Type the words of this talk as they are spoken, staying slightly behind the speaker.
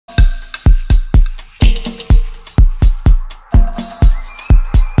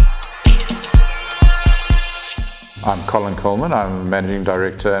I'm Colin Coleman. I'm Managing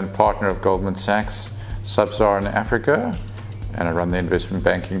Director and Partner of Goldman Sachs, Sub-Saharan Africa, and I run the investment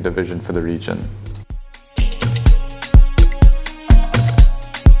banking division for the region.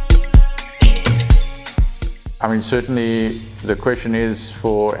 I mean, certainly the question is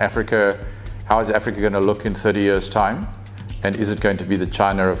for Africa, how is Africa going to look in 30 years' time? And is it going to be the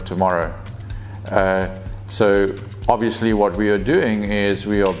China of tomorrow? So obviously what we are doing is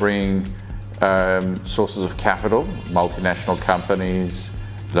we are bringing sources of capital, multinational companies,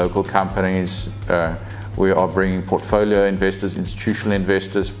 local companies. We are bringing portfolio investors, institutional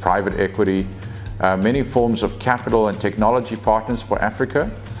investors, private equity, many forms of capital and technology partners for Africa.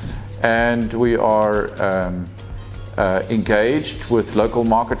 And we are engaged with local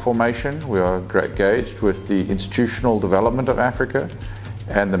market formation. We are engaged with the institutional development of Africa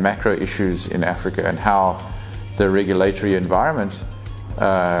and the macro issues in Africa and how the regulatory environment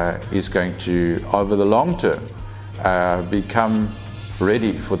is going to, over the long term, become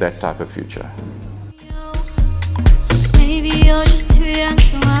ready for that type of future. Maybe you're just too young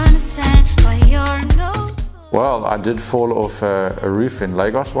to understand why you're no. Well, I did fall off a roof in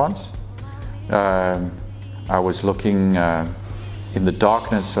Lagos once. I was looking in the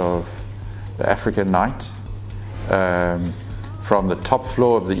darkness of the African night from the top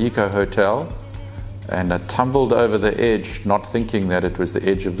floor of the Eco Hotel, and I tumbled over the edge, not thinking that it was the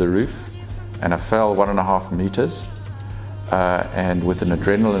edge of the roof, and I fell 1.5 meters, and with an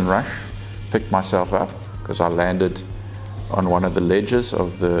adrenaline rush picked myself up because I landed on one of the ledges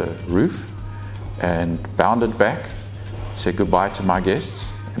of the roof and bounded back, said goodbye to my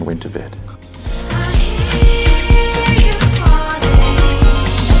guests and went to bed.